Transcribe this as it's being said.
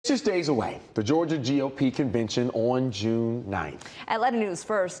just days away, the Georgia GOP convention on June 9th. At 11 News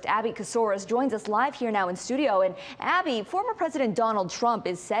First, Abby Casoras joins us live here now in studio. And Abby, former President Donald Trump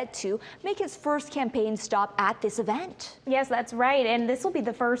is set to make his first campaign stop at this event. Yes, that's right. And this will be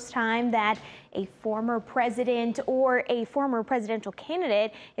the first time that a former president or a former presidential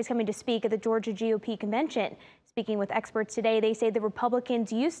candidate is coming to speak at the Georgia GOP convention. Speaking with experts today, they say the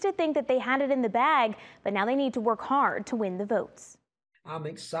Republicans used to think that they had it in the bag, but now they need to work hard to win the votes. I'm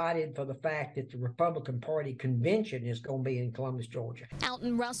excited for the fact that the Republican Party convention is going to be in Columbus, Georgia.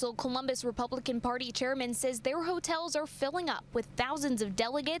 Alton Russell, Columbus Republican Party chairman, says their hotels are filling up with thousands of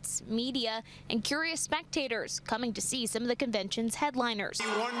delegates, media, and curious spectators coming to see some of the convention's headliners.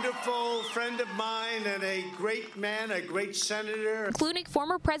 A wonderful friend of mine and a great man, a great senator, including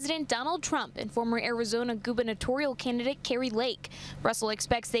former President Donald Trump and former Arizona gubernatorial candidate Kari Lake. Russell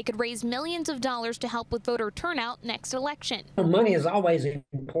expects they could raise millions of dollars to help with voter turnout next election. Money is always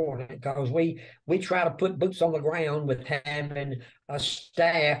important because we try to put boots on the ground with having a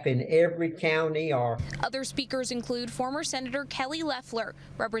staff in every county. Or other speakers include former Senator Kelly Loeffler,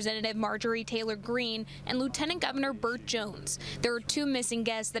 Representative Marjorie Taylor Greene, and Lieutenant Governor Burt Jones. There are two missing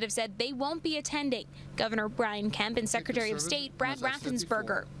guests that have said they won't be attending: Governor Brian Kemp and Secretary of State Brad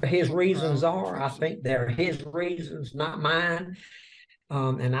Raffensperger. His reasons are, I think they're his reasons, not mine.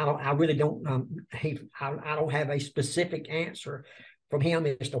 And I really don't. I don't have a specific answer from him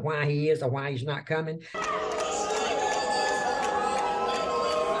as to why he is or why he's not coming.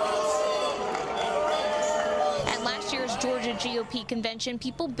 At last year's Georgia GOP convention,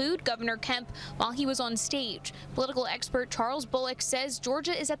 people booed Governor Kemp while he was on stage. Political expert Charles Bullock says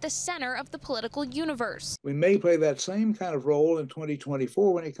Georgia is at the center of the political universe. We may play that same kind of role in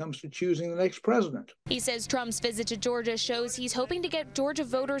 2024 when it comes to choosing the next president. He says Trump's visit to Georgia shows he's hoping to get Georgia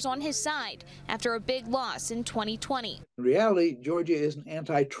voters on his side after a big loss in 2020. In reality, Georgia is an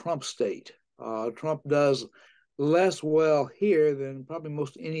anti-Trump state. Trump does less well here than probably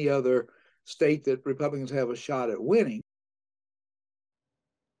most any other state that Republicans have a shot at winning.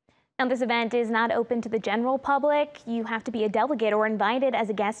 Now, this event is not open to the general public. You have to be a delegate or invited as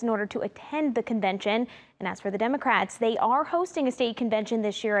a guest in order to attend the convention. And as for the Democrats, they are hosting a state convention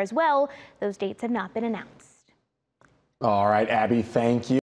this year as well. Those dates have not been announced. All right, Abby, thank you.